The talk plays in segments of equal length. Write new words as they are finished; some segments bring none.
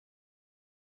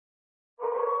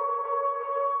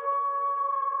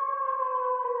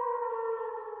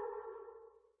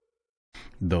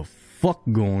The fuck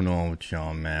going on with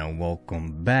y'all, man?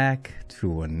 Welcome back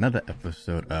to another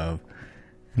episode of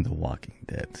The Walking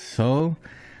Dead. So,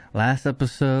 last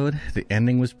episode, the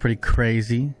ending was pretty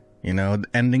crazy. You know, the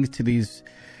endings to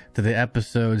the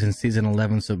episodes in season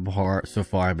 11 so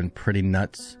far have been pretty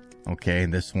nuts. Okay,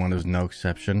 this one is no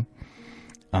exception.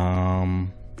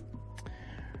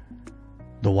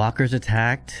 The walkers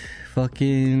attacked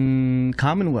fucking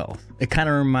Commonwealth. It kind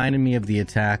of reminded me of the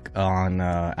attack on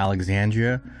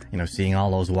Alexandria. You know, seeing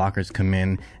all those walkers come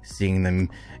in, seeing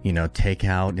them, you know, take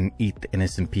out and eat the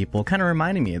innocent people. Kind of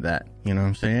reminded me of that. You know what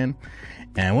I'm saying?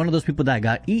 And one of those people that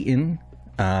got eaten,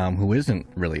 who isn't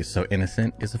really so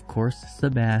innocent, is of course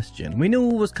Sebastian. We knew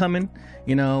it was coming.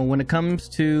 You know, when it comes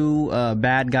to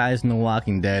bad guys in The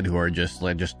Walking Dead who are just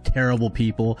terrible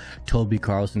people, Toby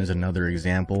Carlson is another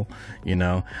example. You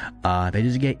know, they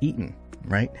just get eaten,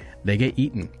 right? They get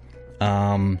eaten.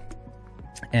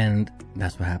 And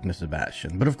that's what happened to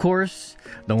Sebastian. But of course,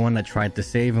 the one that tried to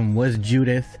save him was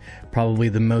Judith, probably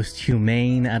the most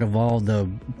humane out of all the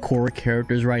core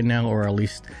characters right now, or at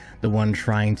least the one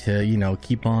trying to, you know,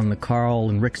 keep on the Carl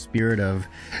and Rick spirit of,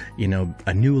 you know,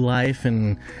 a new life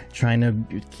and trying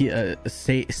to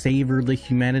savor the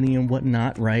humanity and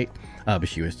whatnot, right? But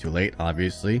she was too late,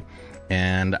 obviously.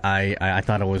 And I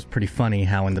thought it was pretty funny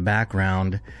how in the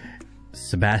background,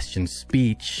 Sebastian's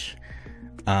speech,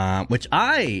 which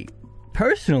I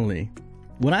personally,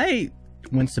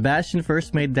 when Sebastian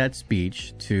first made that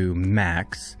speech to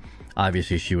Max,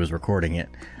 obviously she was recording it,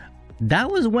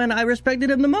 that was when I respected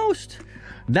him the most.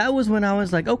 That was when I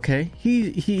was like, okay,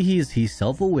 he's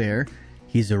self-aware,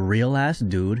 he's a real ass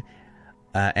dude,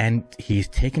 and he's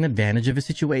taking advantage of his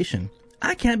situation.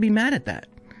 I can't be mad at that.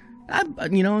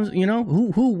 You know,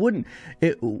 who wouldn't?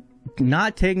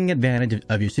 Not taking advantage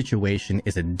of your situation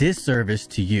is a disservice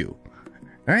to you.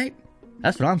 All right,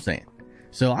 that's what I'm saying.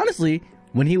 So honestly,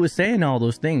 when he was saying all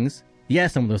those things, yeah,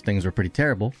 some of those things were pretty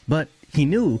terrible, but he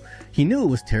knew it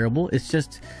was terrible. It's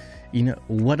just, you know,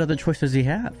 what other choice does he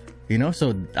have? You know,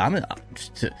 so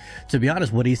to be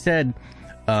honest, what he said,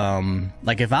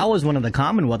 like if I was one of the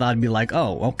Commonwealth, I'd be like,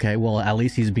 oh, okay, well, at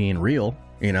least he's being real.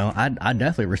 You know, I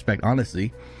definitely respect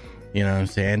honesty. You know what I'm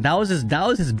saying? That was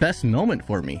his best moment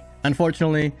for me.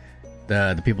 Unfortunately,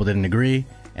 the people didn't agree,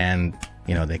 and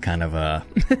you know, they kind of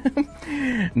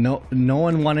no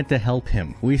one wanted to help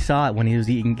him. We saw it when he was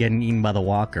getting eaten by the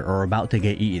walker, or about to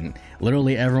get eaten.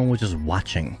 Literally everyone was just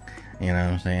watching. You know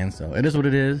what I'm saying? So it is what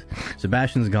it is.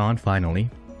 Sebastian's gone finally,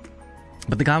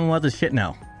 but the Commonwealth is shit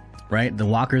now, right? The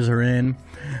walkers are in.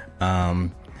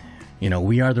 You know,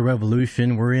 we are the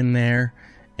revolution. We're in there.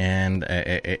 And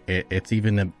it's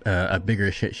even a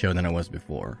bigger shit show than it was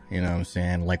before. You know what I'm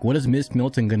saying? Like, what is Miss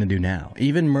Milton gonna do now?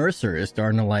 Even Mercer is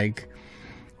starting to, like,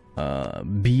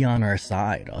 be on our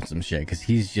side on some shit. Because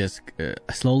he's just,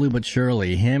 slowly but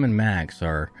surely, him and Max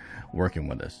are working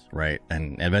with us, right?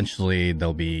 And eventually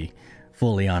they'll be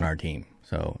fully on our team.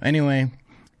 So, anyway,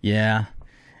 yeah,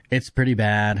 it's pretty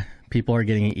bad. People are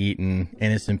getting eaten,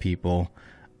 innocent people.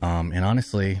 And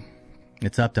honestly,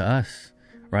 it's up to us.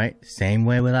 Right? Same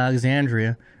way with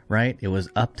Alexandria, right? It was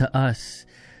up to us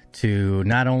to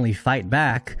not only fight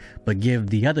back, but give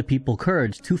the other people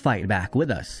courage to fight back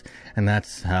with us. And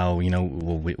that's how, you know,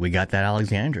 we got that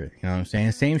Alexandria. You know what I'm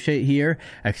saying? Same shit here,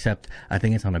 except I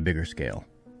think it's on a bigger scale,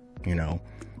 you know?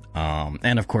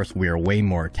 And of course, we are way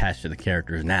more attached to the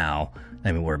characters now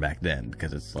than we were back then,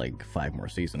 because it's like 5 more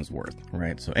seasons worth,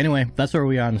 right? So anyway, that's where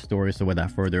we are in the story. So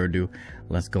without further ado,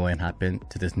 let's go ahead and hop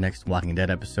into this next Walking Dead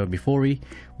episode. Before we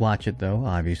watch it though,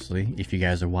 obviously, if you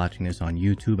guys are watching this on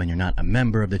YouTube and you're not a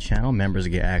member of the channel, members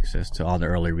get access to all the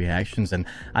early reactions, and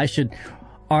I should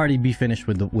already be finished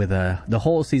with the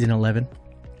whole season 11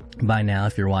 by now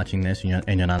if you're watching this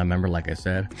and you're not a member, like I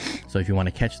said. So if you want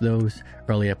to catch those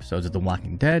early episodes of The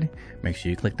Walking Dead, make sure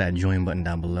you click that join button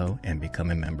down below and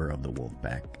become a member of the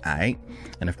Wolfpack. Alright?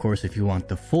 And of course, if you want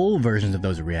the full versions of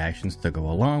those reactions to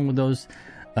go along with those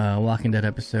Walking Dead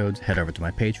episodes, head over to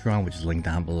my Patreon, which is linked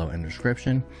down below in the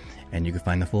description, and you can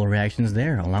find the full reactions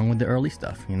there along with the early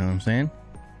stuff. You know what I'm saying?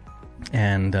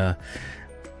 And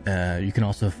you can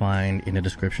also find in the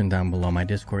description down below my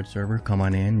Discord server. Come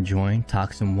on in, join,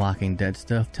 talk some Walking Dead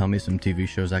stuff, tell me some TV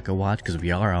shows I could watch, because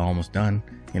we are almost done.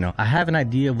 You know, I have an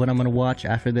idea of what I'm going to watch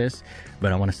after this,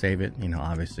 but I want to save it, you know,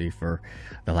 obviously for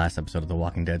the last episode of The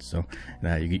Walking Dead. So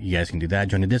you guys can do that.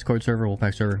 Join the Discord server,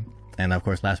 Wolfpack server. And of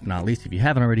course, last but not least, if you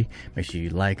haven't already, make sure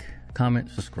you like, comment,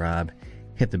 subscribe,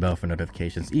 hit the bell for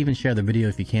notifications, even share the video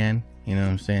if you can, you know what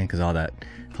I'm saying, because all that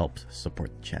helps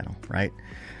support the channel, right?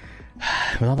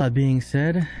 With all that being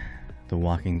said, The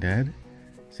Walking Dead,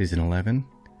 Season 11,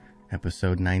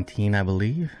 Episode 19, I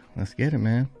believe. Let's get it,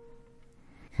 man.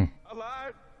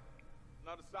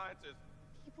 scientists.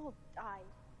 People died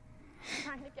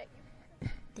trying to get you.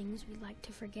 Things we like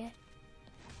to forget.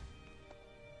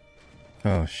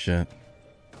 Oh shit.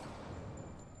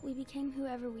 We became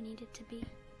whoever we needed to be.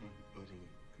 Utterly,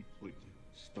 completely,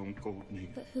 stone cold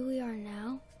naked. But who we are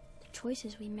now, the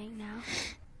choices we make now.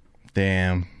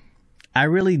 Damn. I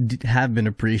really have been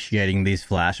appreciating these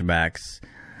flashbacks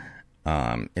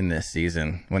in this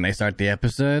season when they start the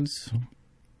episodes.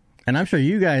 And I'm sure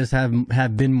you guys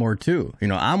have been more too. You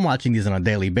know, I'm watching these on a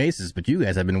daily basis, but you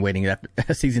guys have been waiting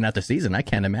season after season. I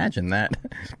can't imagine that.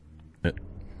 But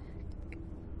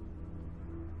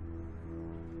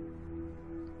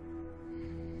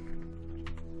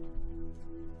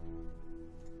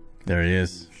there he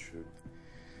is.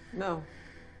 No.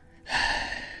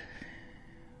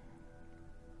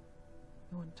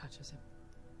 No one touches him.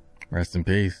 Rest in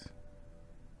peace.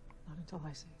 Not until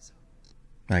I say so.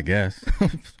 I guess.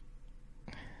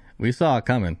 We saw it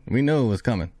coming. We knew it was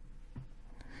coming.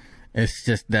 It's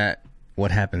just that what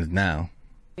happens now.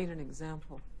 I need an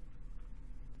example.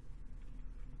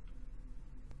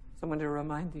 Someone to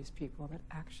remind these people that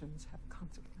actions have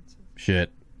consequences.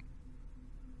 Shit.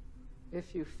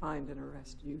 If you find and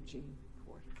arrest Eugene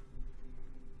Porter,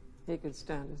 he could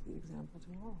stand as the example to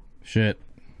all. Shit.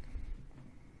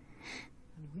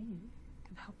 And we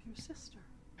can help your sister.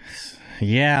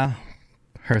 Yeah.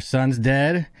 Her son's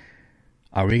dead.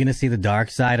 Are we going to see the dark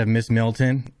side of Miss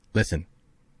Milton? Listen,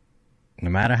 no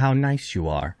matter how nice you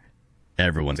are,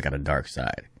 everyone's got a dark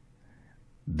side.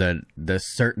 The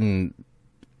certain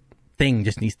thing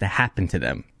just needs to happen to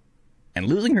them. And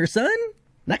losing her son?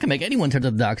 That can make anyone turn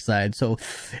to the dark side. So,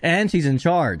 and she's in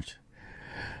charge.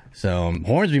 So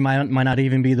Hornsby might not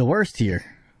even be the worst here.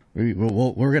 We're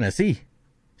going to see.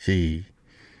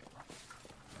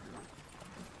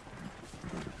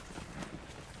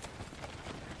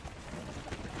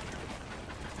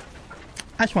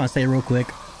 I just want to say real quick,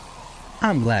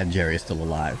 I'm glad Jerry is still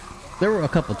alive. There were a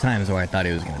couple times where I thought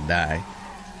he was going to die.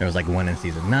 There was like one in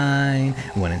season 9,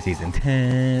 one in season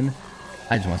 10.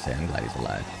 I just want to say I'm glad he's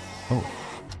alive. Oh.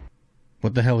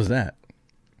 What the hell was that?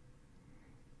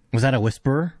 Was that a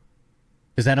whisperer?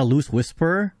 Is that a loose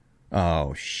whisperer?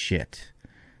 Oh, shit.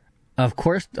 Of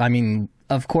course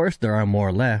there are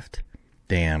more left.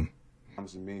 Damn.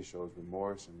 Comes to me, shows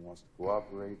remorse and wants to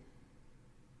cooperate.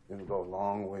 It'll go a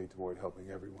long way toward helping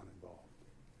everyone involved.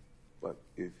 But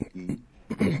if he,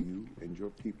 you, and your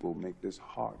people make this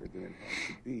harder than it has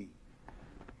to be,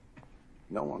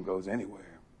 no one goes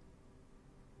anywhere.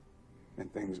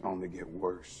 And things only get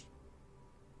worse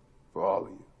for all of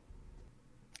you.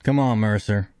 Come on,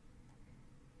 Mercer.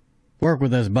 Work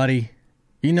with us, buddy.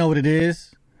 You know what it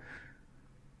is.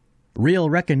 Real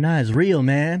recognize real,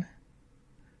 man.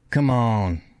 Come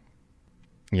on.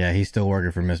 Yeah, he's still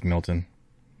working for Miss Milton.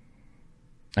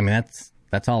 I mean,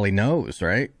 that's all he knows,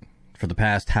 right? For the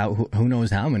past who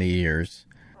knows how many years.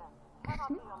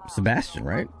 Sebastian,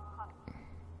 right?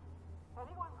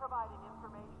 Anyone providing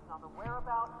information on the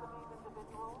whereabouts of these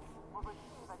individuals will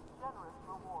receive a generous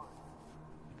reward.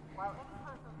 While any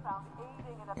person found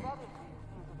aiding and abetting these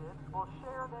fugitives will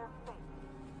share their fate.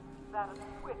 That is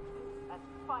swift and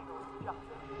final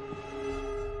justice.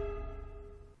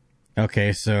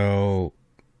 Okay, so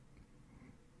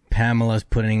Pamela's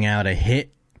putting out a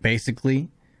hit, basically,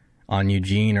 on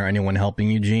Eugene or anyone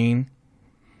helping Eugene.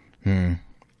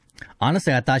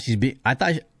 Honestly, I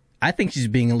think she's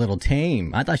being a little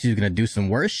tame. I thought she was gonna do some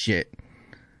worse shit,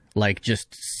 like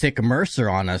just sick Mercer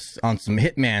on us on some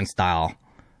Hitman style.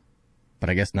 But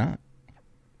I guess not.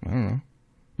 I don't know.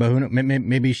 But who knows?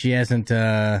 Maybe she hasn't,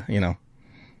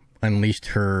 unleashed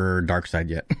her dark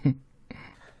side yet.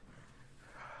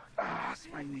 It's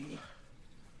my knee.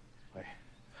 Wait,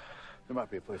 there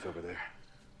might be a place over there.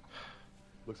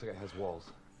 Looks like it has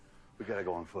walls. We gotta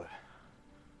go on foot.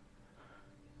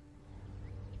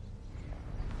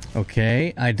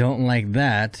 Okay, I don't like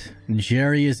that.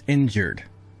 Jerry is injured.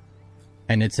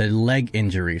 And it's a leg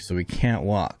injury, so he can't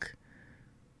walk.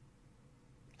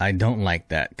 I don't like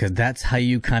that, because that's how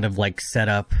you kind of like set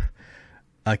up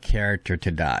a character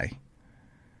to die.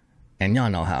 And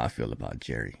y'all know how I feel about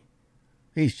Jerry.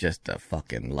 He's just a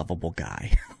fucking lovable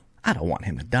guy. I don't want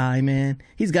him to die, man.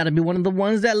 He's got to be one of the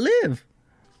ones that live.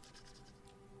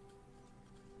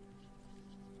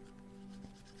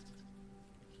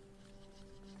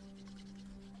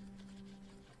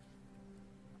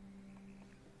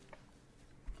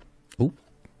 Oop.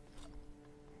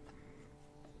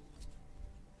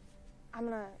 I'm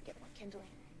gonna get more kindling.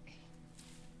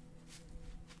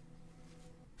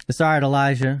 It's alright,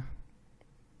 Elijah.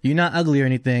 You're not ugly or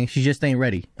anything. She just ain't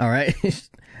ready. Alright?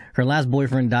 Her last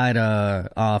boyfriend died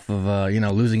off of,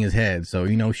 losing his head. So,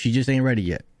 she just ain't ready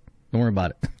yet. Don't worry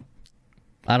about it.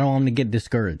 I don't want him to get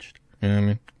discouraged. You know what I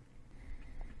mean?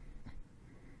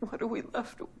 What are we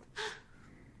left with?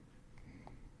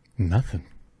 Nothing.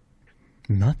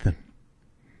 Nothing.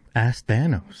 Ask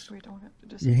Thanos. We don't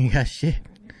have to You ain't got shit.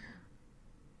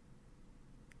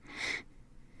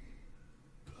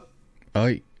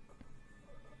 Oh.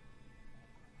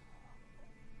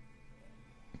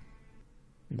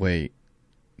 Wait.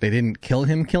 They didn't kill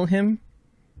him?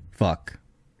 Fuck.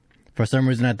 For some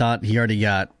reason I thought he already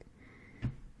got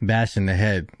bashed in the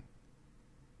head.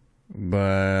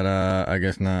 But, I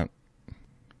guess not.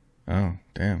 Oh,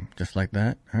 damn. Just like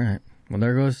that? Alright. Well,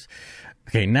 there goes...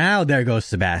 Okay, now there goes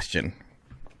Sebastian.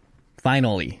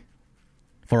 Finally.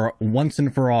 For once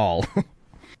and for all.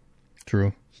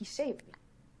 True. He saved me.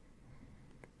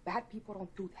 Bad people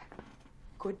don't do that.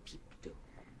 Good people do.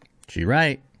 She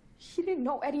right. He didn't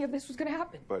know any of this was gonna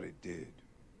happen. But it did.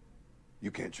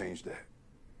 You can't change that.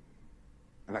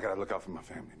 And I gotta look out for my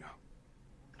family now.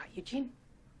 Eugene,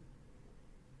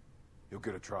 You'll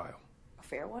get a trial. a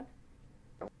fair one?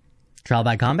 Trial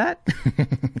by combat?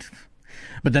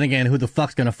 But then again, who the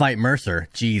fuck's gonna fight Mercer?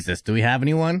 Jesus, do we have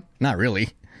anyone? Not really.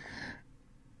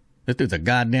 This dude's a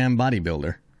goddamn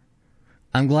bodybuilder.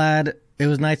 I'm glad. It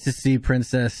was nice to see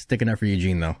Princess sticking up for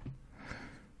Eugene, though.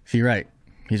 She right.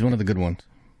 He's one of the good ones.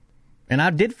 And I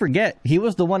did forget, he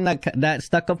was the one that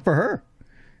stuck up for her.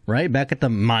 Right? Back at the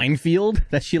minefield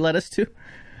that she led us to.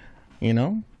 You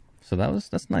know? So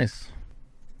that's nice.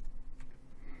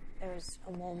 There was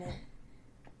a moment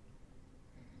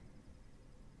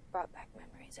brought back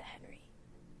memories of Henry.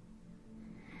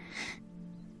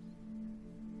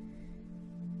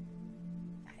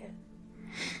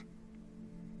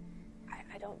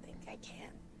 I don't think I can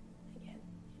again,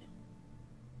 you know.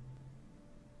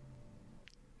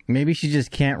 Maybe she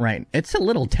just can't write. It's a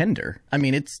little tender. I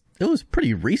mean, it was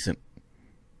pretty recent,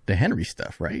 the Henry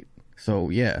stuff, right? So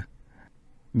yeah.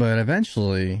 But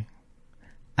eventually,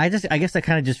 I guess I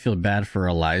kind of just feel bad for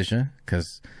Elijah,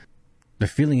 because the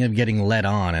feeling of getting led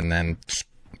on and then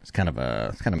it's kind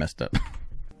of messed up.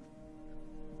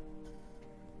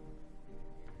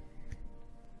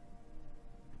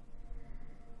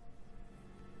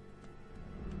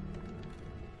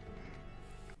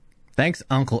 Thanks,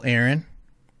 Uncle Aaron.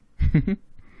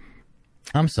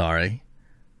 I'm sorry.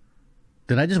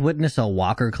 Did I just witness a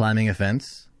walker climbing a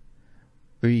fence?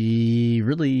 We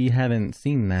really haven't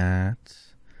seen that.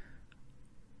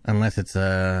 Unless it's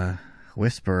a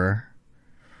whisperer.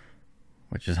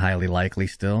 Which is highly likely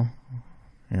still.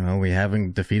 You know, we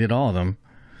haven't defeated all of them.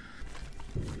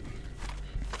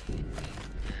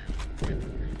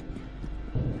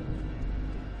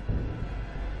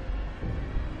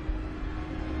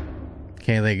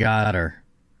 Okay, they got her.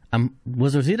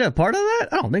 Was Rosita a part of that?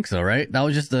 I don't think so, right? That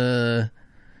was just a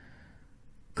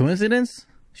coincidence?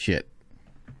 Shit.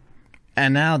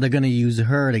 And now they're gonna use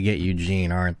her to get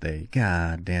Eugene, aren't they?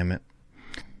 God damn it.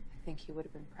 I think he would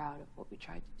have been proud of what we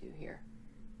tried to do here.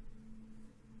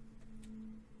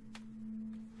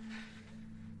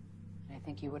 And I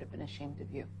think he would have been ashamed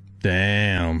of you.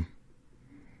 Damn.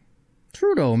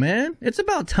 True though, man. It's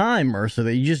about time, Mercer,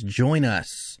 that you just join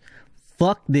us.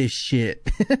 Fuck this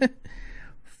shit.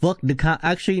 Fuck the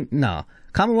actually, no.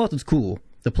 Commonwealth is cool.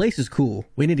 The place is cool.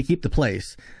 We need to keep the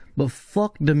place. But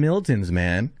fuck the Miltons,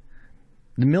 man.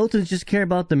 The Miltons just care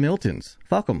about the Miltons.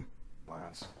 Fuck them.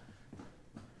 Lance.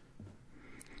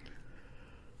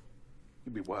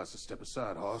 You'd be wise to step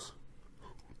aside, Hoss.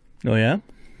 Oh, yeah?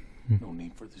 No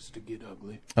need for this to get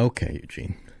ugly. Okay,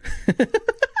 Eugene.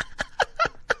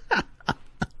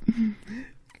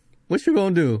 What you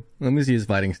gonna do? Let me see his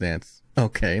fighting stance.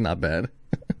 Okay, not bad.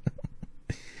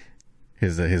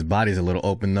 His body's a little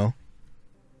open, though.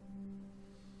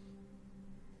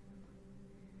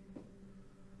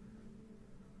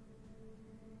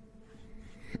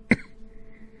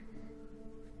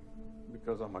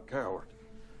 Because I'm a coward.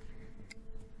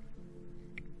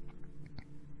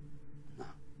 No.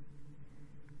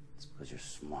 It's because you're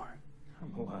smart.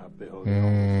 I'm a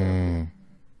liability.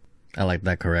 I like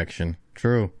that correction.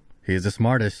 True. He's the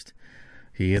smartest.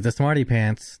 He is the smarty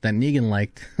pants that Negan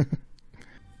liked.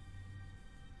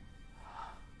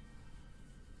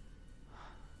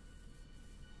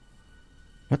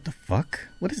 What the fuck?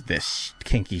 What is this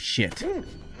kinky shit?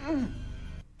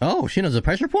 Oh, she knows the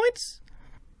pressure points?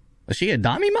 Is she a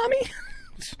dummy mommy?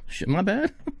 Shit, my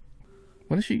bad.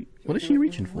 What is she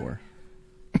reaching for?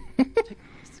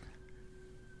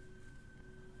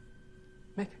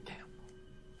 Make a gamble.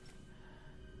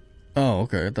 Oh,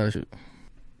 okay. I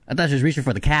thought she was reaching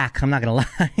for the cack. I'm not gonna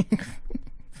lie.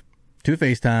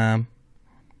 Two-Face time.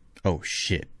 Oh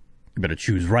shit. You better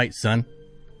choose right, son.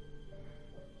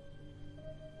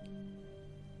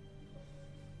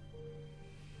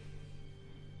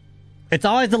 It's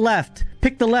always the left.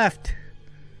 Pick the left.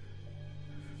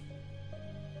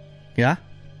 Yeah?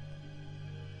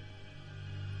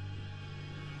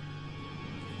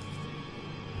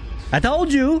 I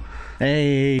told you.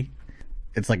 Hey.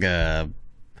 It's like a...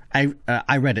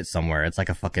 I read it somewhere. It's like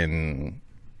a fucking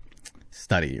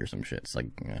study or some shit. It's like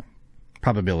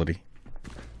probability.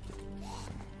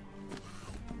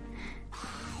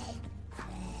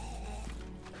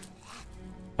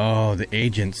 Oh, the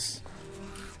agents.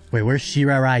 Wait, where's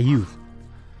Shira Ryu?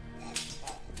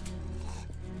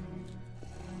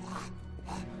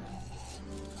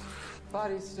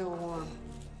 Body's still warm.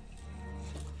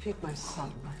 Pick my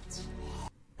sunlights.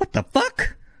 What the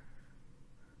fuck?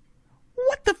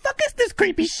 What the fuck is this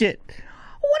creepy shit?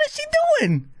 What is she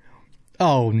doing?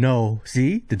 Oh no.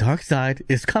 See? The dark side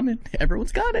is coming.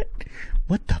 Everyone's got it.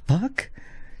 What the fuck?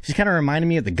 She's kind of reminding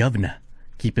me of the governor.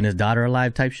 Keeping his daughter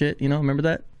alive type shit. You know, remember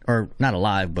that? Or not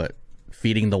alive, but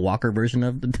feeding the Walker version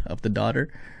of the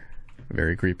daughter.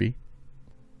 Very creepy.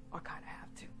 I kind of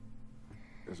have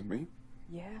to. Is it me?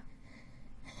 Yeah.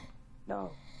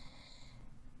 No.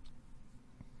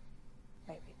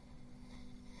 Maybe.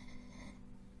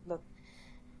 Look,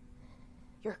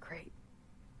 you're great.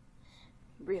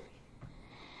 Really.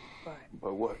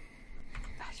 But what?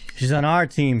 She's on our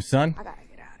team, son. I gotta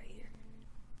get out of here.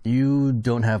 You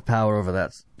don't have power over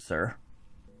that, sir.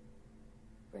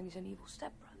 Brings an evil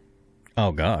stepbrother.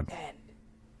 Oh, God. And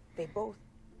they both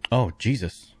Oh,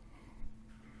 Jesus.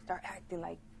 start acting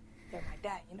like they're my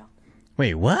dad, you know?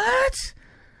 Wait, what?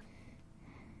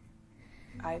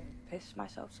 I piss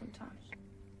myself sometimes.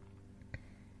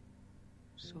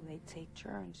 So they take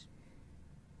turns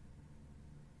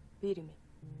beating me.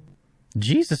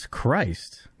 Jesus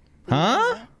Christ.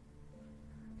 Huh?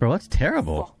 Bro, that's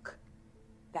terrible. Fuck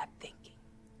that thinking.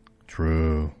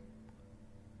 True.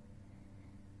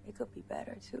 It could be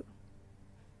better, too.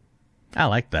 I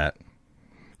like that.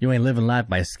 You ain't living life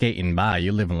by skating by.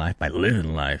 You living life by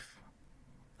living life.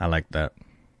 I like that.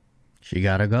 She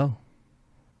gotta go.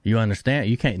 You understand?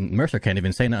 You can't. Mercer can't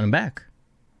even say nothing back.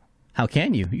 How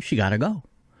can you? She gotta go.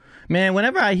 Man,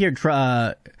 whenever I hear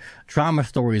trauma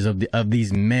stories of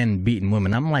these men beating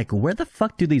women, I'm like, where the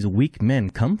fuck do these weak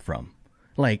men come from?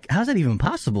 Like, how's that even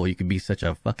possible? You could be such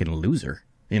a fucking loser.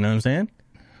 You know what I'm saying?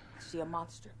 I see a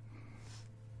monster.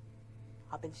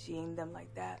 I've been seeing them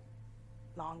like that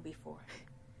long before.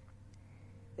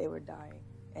 They were dying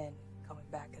and coming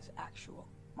back as actual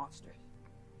monsters.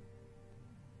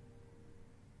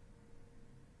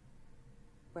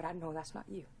 But I know that's not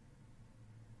you.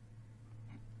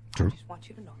 True. I just want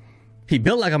you to know. He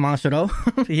built like a monster, though.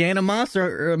 He ain't a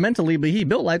monster mentally, but he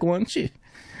built like one. Shit.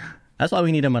 That's why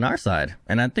we need him on our side.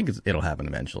 And I think it'll happen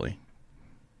eventually.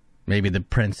 Maybe the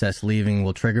princess leaving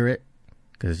will trigger it.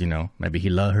 Because, you know, maybe he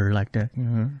loved her like that. You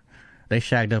know? They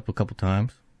shagged up a couple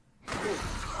times.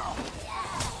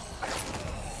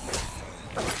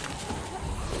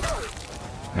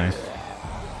 Nice.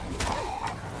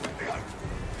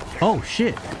 Oh,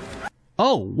 shit.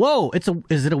 Oh, whoa.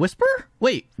 Is it a whisper?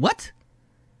 Wait, what?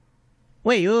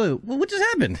 Wait, what just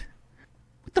happened?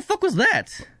 What the fuck was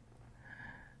that?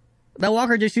 That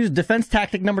walker just used defense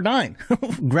tactic number 9.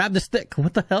 Grab the stick.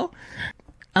 What the hell?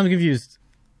 I'm confused.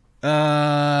 Hold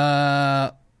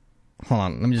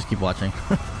on. Let me just keep watching.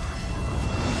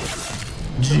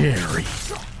 Jerry.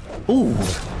 Ooh.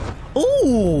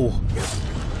 Ooh.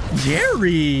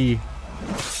 Jerry.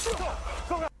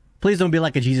 Please don't be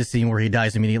like a Jesus scene where he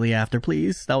dies immediately after,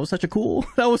 please. That was such a cool.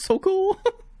 That was so cool.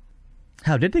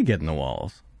 How did they get in the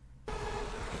walls?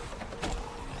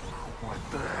 What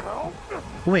the hell?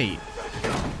 Wait.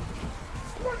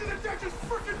 Why did the judge's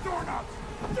freaking doorknob?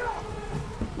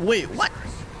 Wait, what?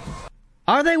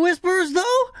 Are they whispers,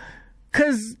 though?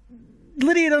 Because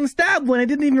Lydia done stabbed when it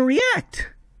didn't even react.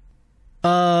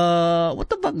 What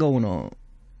the fuck going on?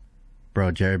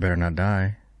 Bro, Jerry better not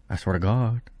die. I swear to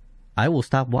God. I will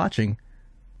stop watching.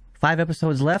 5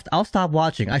 episodes left. I'll stop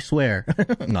watching. I swear.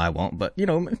 No, I won't. But, you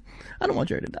know, I don't want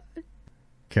Jerry to die.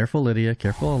 Careful, Lydia.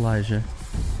 Careful, Elijah.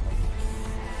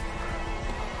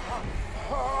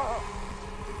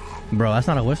 Bro, that's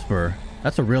not a whisperer.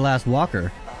 That's a real-ass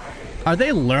walker. Are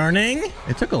they learning?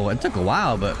 It took a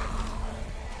while, but...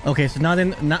 Okay, so now they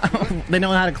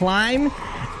know how to climb?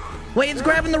 Wait, it's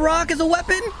grabbing the rock as a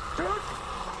weapon?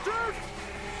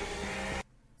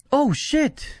 Oh,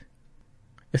 shit.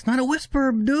 It's not a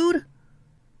whisper, dude.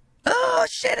 Oh,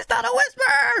 shit, it's not a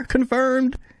whisper.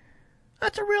 Confirmed.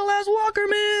 That's a real-ass walker,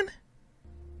 man.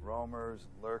 Roamers,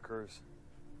 lurkers.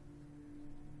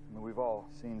 I mean, we've all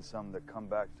seen some that come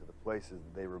back to the places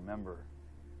that they remember.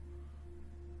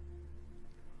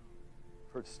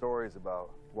 I've heard stories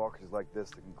about walkers like this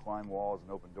that can climb walls and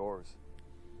open doors.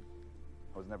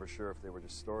 I was never sure if they were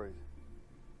just stories.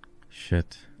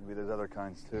 Shit. Maybe there's other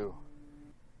kinds too.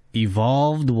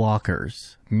 Evolved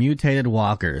walkers. Mutated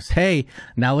walkers. Hey,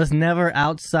 that was never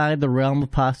outside the realm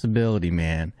of possibility,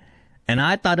 man. And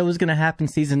I thought it was going to happen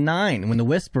season 9 when the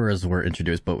Whisperers were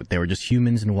introduced, but they were just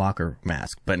humans in walker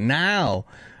masks. But now,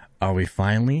 are we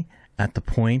finally at the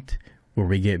point where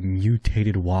we get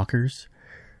mutated walkers?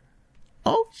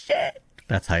 Oh, shit.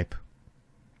 That's hype.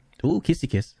 Ooh, kissy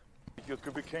kiss. You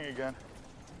could be king again.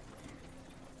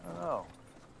 I don't know.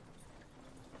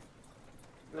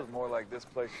 Feels more like this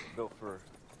place was built for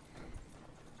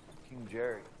King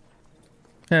Jerry.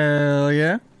 Hell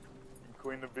yeah.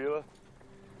 Queen Nabila.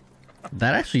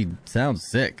 That actually sounds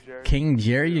sick. King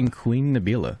Jerry and Queen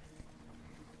Nabila.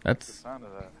 That's the sound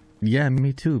of that. Yeah,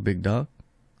 me too, big dog.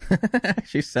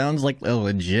 She sounds like a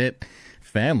legit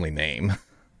family name.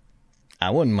 I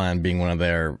wouldn't mind being one of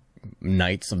their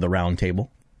knights of the round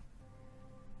table.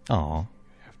 Aw. You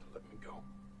have to let me go.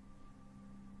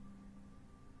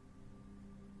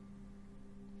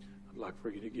 I'd like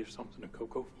for you to give something to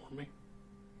Coco for me.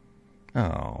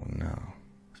 Oh no.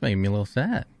 It's making me a little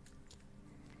sad.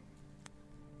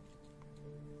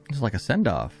 It's like a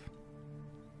send-off.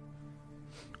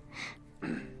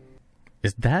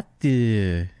 Is that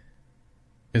the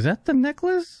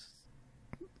necklace?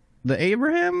 The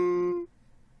Abraham?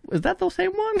 Is that the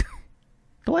same one?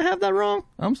 Do I have that wrong?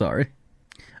 I'm sorry.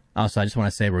 Also, I just want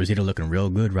to say Rosita looking real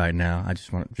good right now. I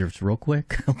just want just real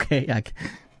quick. Okay, I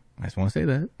just want to say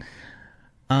that.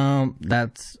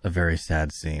 That's a very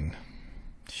sad scene.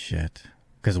 Shit.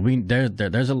 Because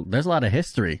there's a lot of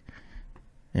history.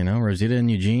 You know, Rosita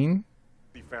and Eugene.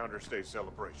 The Founders Day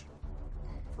celebration.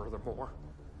 Furthermore,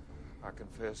 I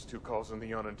confess to causing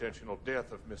the unintentional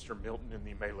death of Mr. Milton in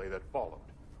the melee that followed.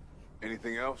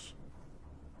 Anything else?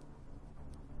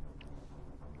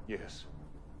 Yes.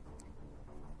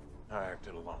 I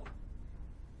acted alone.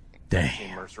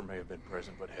 Damn. Mercer may have been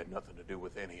present, but had nothing to do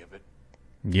with any of it.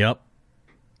 Yep.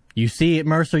 You see it,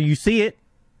 Mercer. You see it.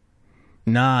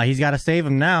 Nah, he's got to save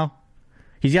him now.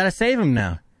 He's got to save him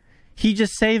now. He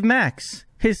just saved Max,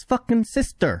 his fucking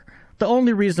sister. The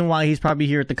only reason why he's probably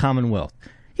here at the Commonwealth.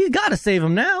 He's got to save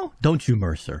him now. Don't you,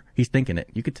 Mercer? He's thinking it.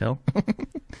 You could tell.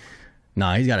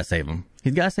 Nah, he's got to save him.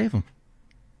 He's got to save him.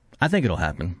 I think it'll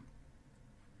happen.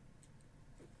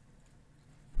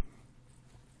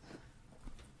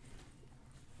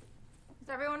 Is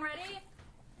everyone ready?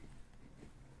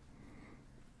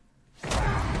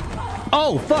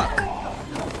 Oh fuck!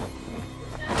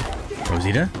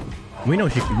 Rosita, we know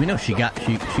she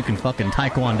can fucking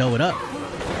taekwondo it up.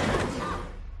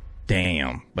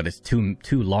 Damn, but it's two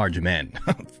large men.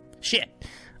 Shit.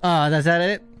 Is that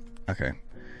it? Okay.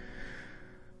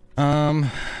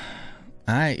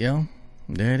 Alright, yo.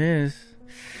 There it is.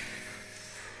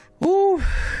 Ooh.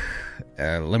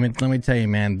 Let me tell you,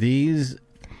 man, these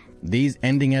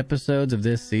ending episodes of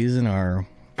this season are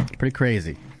pretty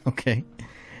crazy. Okay.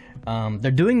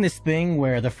 They're doing this thing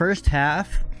where the first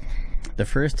half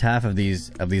of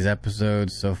these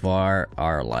episodes so far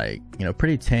are like, you know,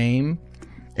 pretty tame.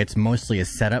 It's mostly a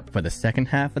setup for the second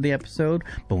half of the episode,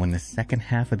 but when the second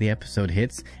half of the episode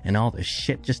hits and all the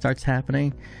shit just starts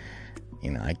happening,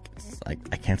 you know, I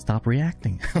can't stop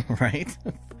reacting, right?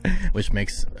 Which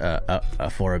makes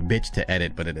for a bitch to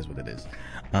edit, but it is what it is.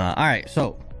 All right,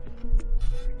 so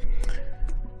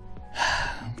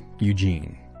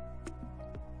Eugene,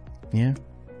 yeah,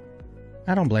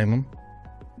 I don't blame him.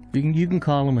 You can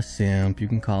call him a simp, you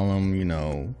can call him, you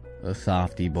know, a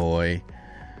softy boy.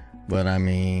 But I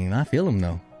mean, I feel him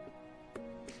though.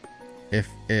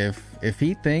 If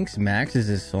he thinks Max is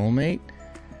his soulmate,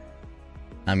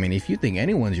 I mean, if you think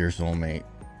anyone's your soulmate,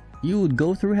 you would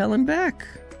go through hell and back,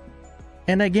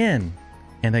 and again,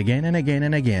 and again, and again,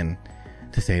 and again,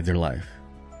 to save their life.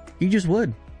 You just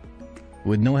would,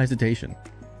 with no hesitation.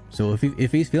 So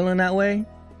if he's feeling that way,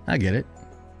 I get it,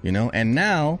 you know. And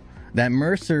now that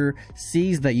Mercer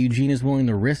sees that Eugene is willing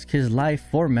to risk his life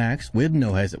for Max with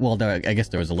no hesitation. Well, I guess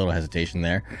there was a little hesitation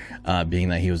there, being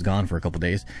that he was gone for a couple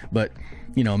days. But,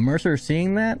 you know, Mercer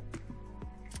seeing that,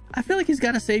 I feel like he's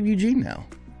got to save Eugene now,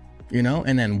 you know?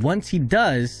 And then once he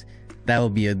does, that will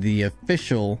be the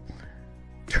official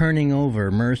turning over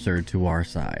Mercer to our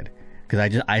side.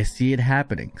 Because I see it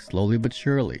happening slowly but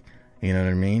surely. You know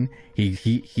what I mean?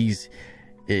 He's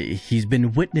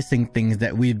been witnessing things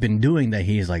that we've been doing that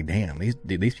he's like, damn,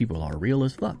 these people are real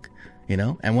as fuck, you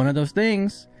know? And one of those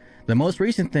things, the most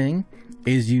recent thing,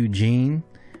 is Eugene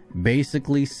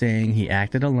basically saying he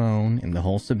acted alone in the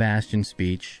whole Sebastian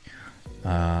speech,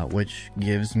 which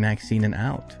gives Maxine an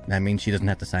out. That means she doesn't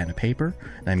have to sign a paper.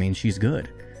 That means she's good,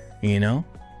 you know?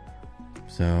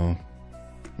 So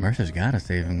Mercer's gotta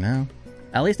save him now.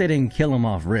 At least they didn't kill him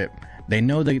off rip. They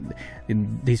know that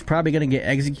he's probably gonna get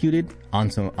executed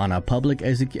on a public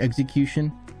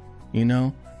execution, you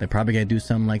know? They're probably gonna do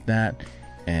something like that,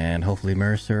 and hopefully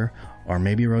Mercer or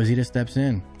maybe Rosita steps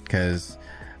in, because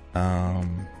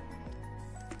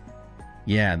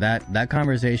yeah, that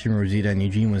conversation Rosita and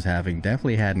Eugene was having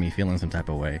definitely had me feeling some type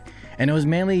of way. And it was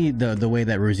mainly the way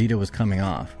that Rosita was coming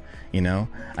off, you know?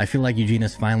 I feel like Eugene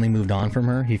has finally moved on from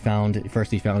her. He found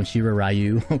Shira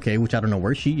Ryu, okay, which I don't know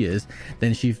where she is.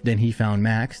 Then he found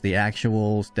Max, the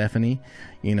actual Stephanie,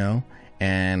 you know?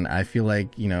 And I feel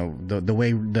like, you know, the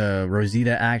way the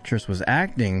Rosita actress was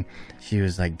acting, she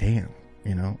was like, damn,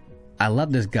 you know, I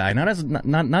love this guy. Not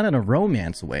in a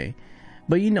romance way,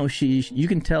 but you know, you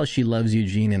can tell she loves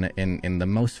Eugene in the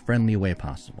most friendly way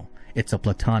possible. It's a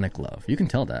platonic love. You can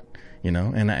tell that, you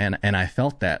know, and I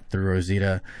felt that through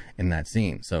Rosita in that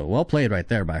scene. So well played right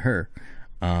there by her.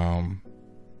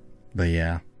 But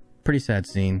yeah, pretty sad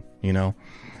scene, you know.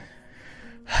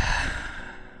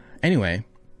 Anyway,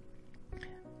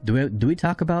 do we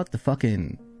talk about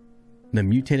the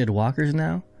mutated walkers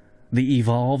now? The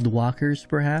evolved walkers,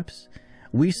 perhaps?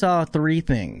 We saw 3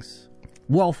 things.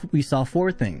 Well, we saw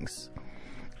 4 things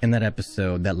in that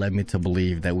episode that led me to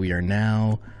believe that we are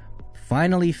now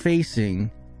finally facing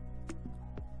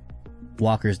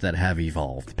walkers that have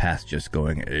evolved past just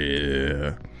going,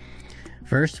 ugh.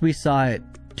 First, we saw it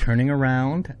turning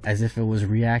around as if it was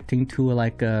reacting to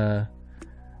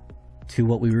to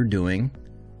what we were doing,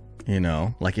 you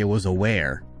know, like it was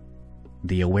aware.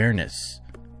 The awareness.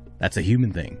 That's a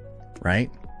human thing,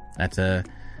 right? That's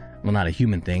well, not a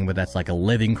human thing, but that's like a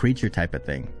living creature type of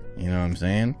thing. You know what I'm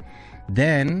saying?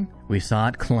 Then we saw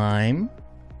it climb.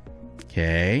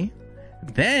 Okay.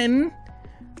 Then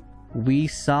we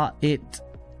saw it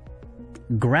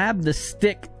grab the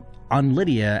stick on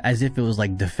Lydia as if it was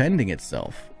like defending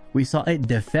itself. We saw it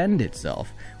defend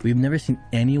itself. We've never seen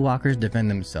any walkers defend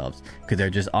themselves because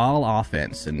they're just all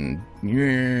offense and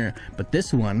yeah. But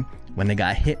this one, when they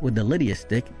got hit with the Lydia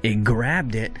stick, it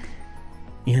grabbed it.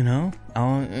 You know,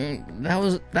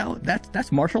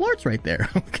 that's martial arts right there.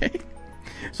 Okay,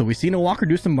 so we seen a walker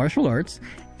do some martial arts,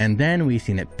 and then we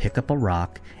seen it pick up a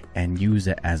rock and use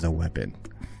it as a weapon.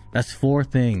 That's 4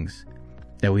 things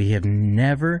that we have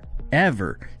never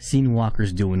ever seen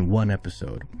walkers do in one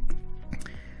episode.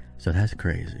 So that's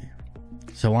crazy.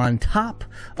 So on top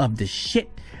of the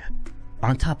shit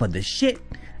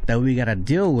that we gotta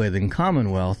deal with in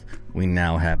Commonwealth, we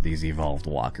now have these evolved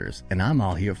walkers, and I'm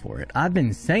all here for it. I've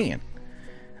been saying,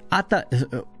 I thought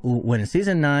when in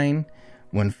season 9,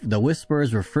 when the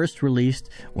Whisperers were first released,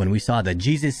 when we saw the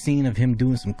Jesus scene of him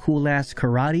doing some cool ass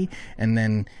karate, and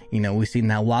then, you know, we seen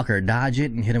that walker dodge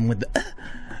it and hit him with the,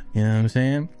 you know what I'm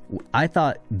saying? I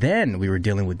thought then we were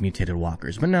dealing with mutated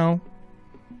walkers, but no,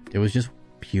 it was just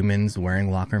humans wearing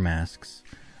walker masks,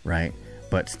 right?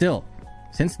 But still,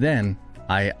 since then,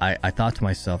 I thought to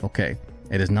myself, okay,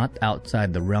 it is not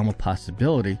outside the realm of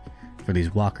possibility for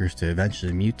these walkers to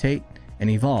eventually mutate and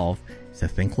evolve to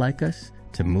think like us,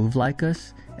 to move like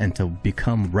us, and to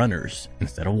become runners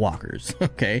instead of walkers.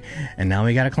 Okay, and now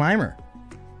we got a climber.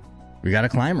 We got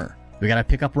to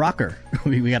pick up rocker.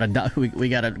 we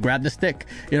gotta grab the stick.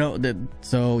 You know.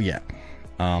 So yeah,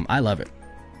 I love it.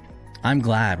 I'm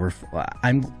glad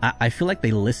I feel like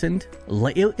they listened.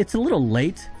 It's a little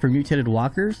late for mutated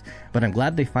walkers, but I'm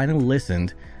glad they finally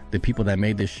listened. The people that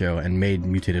made this show and made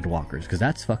mutated walkers, because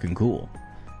that's fucking cool.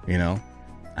 You know,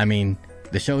 I mean,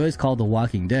 the show is called The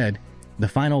Walking Dead. The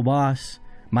final boss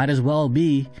might as well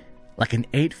be like an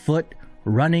 8-foot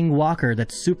running walker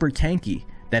that's super tanky,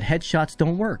 that headshots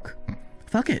don't work.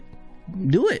 Fuck it,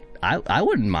 do it. I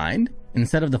wouldn't mind.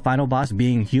 Instead of the final boss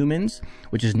being humans,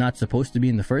 which is not supposed to be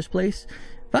in the first place,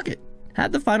 fuck it.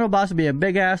 Have the final boss be a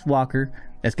big ass walker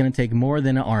that's gonna take more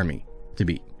than an army to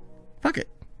beat. Fuck it.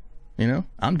 You know,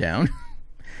 I'm down.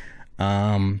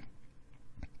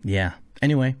 Yeah.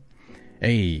 Anyway,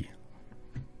 hey,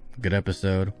 good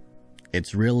episode.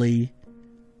 It's really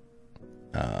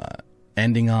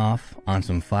ending off on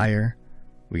some fire.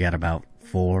 We got about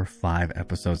 4 or 5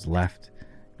 episodes left,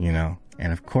 you know,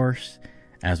 and of course,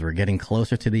 as we're getting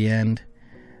closer to the end,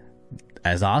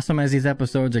 as awesome as these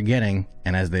episodes are getting,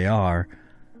 and as they are,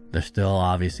 there's still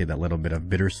obviously that little bit of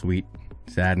bittersweet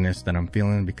sadness that I'm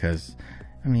feeling, because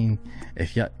I mean,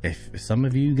 if some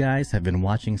of you guys have been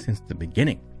watching since the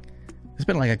beginning, it's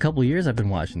been like a couple years I've been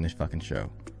watching this fucking show,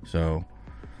 so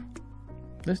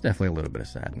there's definitely a little bit of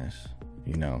sadness,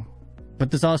 you know, but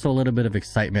there's also a little bit of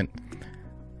excitement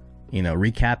you know,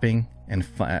 recapping and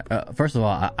first of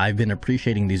all, I've been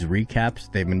appreciating these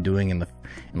recaps they've been doing in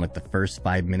like the first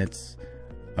 5 minutes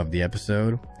of the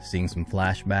episode, seeing some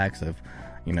flashbacks of,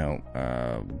 you know,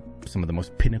 some of the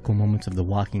most pinnacle moments of The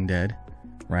Walking Dead,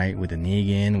 right? With the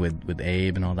Negan, with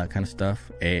Abe and all that kind of stuff,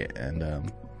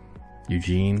 and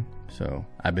Eugene. So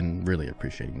I've been really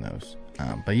appreciating those.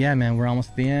 But yeah, man, we're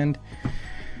almost at the end,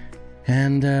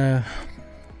 and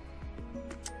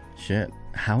shit,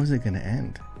 how is it gonna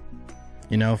end?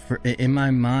 You know, in my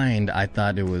mind, I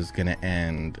thought it was gonna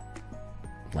end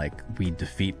like we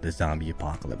defeat the zombie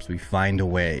apocalypse. We find a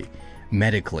way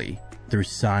medically through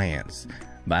science.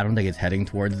 But I don't think it's heading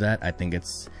towards that. I think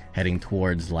it's heading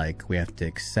towards like we have to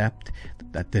accept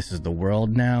that this is the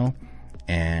world now,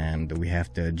 and we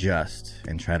have to adjust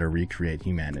and try to recreate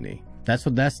humanity. That's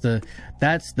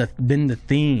been the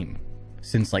theme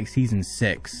since like season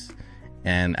 6,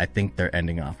 and I think they're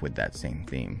ending off with that same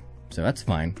theme. So that's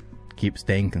fine. Keep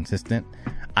staying consistent.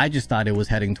 I just thought it was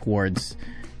heading towards,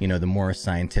 you know, the more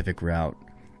scientific route,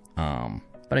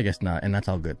 but I guess not, and that's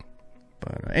all good.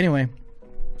 But anyway,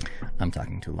 I'm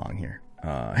talking too long here.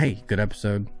 Hey, good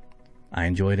episode. I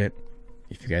enjoyed it.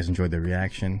 If you guys enjoyed the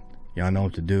reaction, y'all know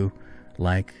what to do.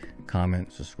 Like,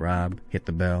 comment, subscribe, hit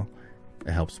the bell.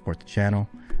 It helps support the channel.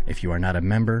 If you are not a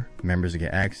member, members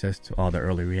get access to all the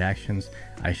early reactions.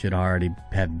 I should already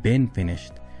have been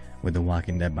finished with The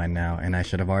Walking Dead by now, and I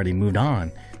should have already moved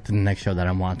on to the next show that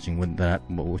I'm watching, with that,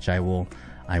 which I will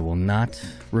not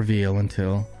reveal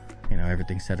until, you know,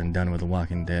 everything's said and done with The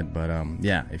Walking Dead. But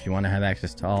yeah, if you want to have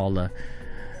access to all the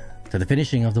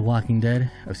finishing of The Walking Dead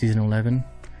of season 11,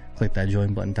 click that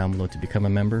join button down below to become a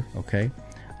member. Okay,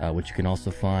 what you can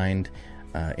also find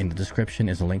in the description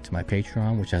is a link to my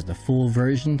Patreon, which has the full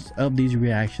versions of these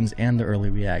reactions and the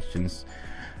early reactions.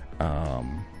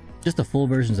 Just the full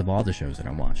versions of all the shows that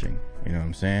I'm watching. You know what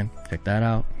I'm saying? Check that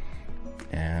out.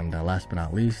 And last but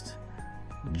not least,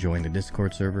 join the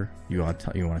Discord server. You want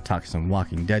to talk some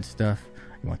Walking Dead stuff?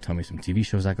 You want to tell me some TV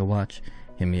shows I could watch?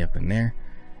 Hit me up in there.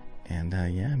 And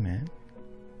yeah, man.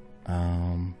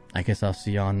 I guess I'll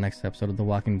see y'all on the next episode of The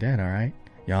Walking Dead. All right,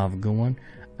 y'all have a good one.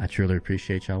 I truly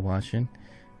appreciate y'all watching,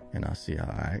 and I'll see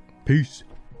y'all. All right, peace.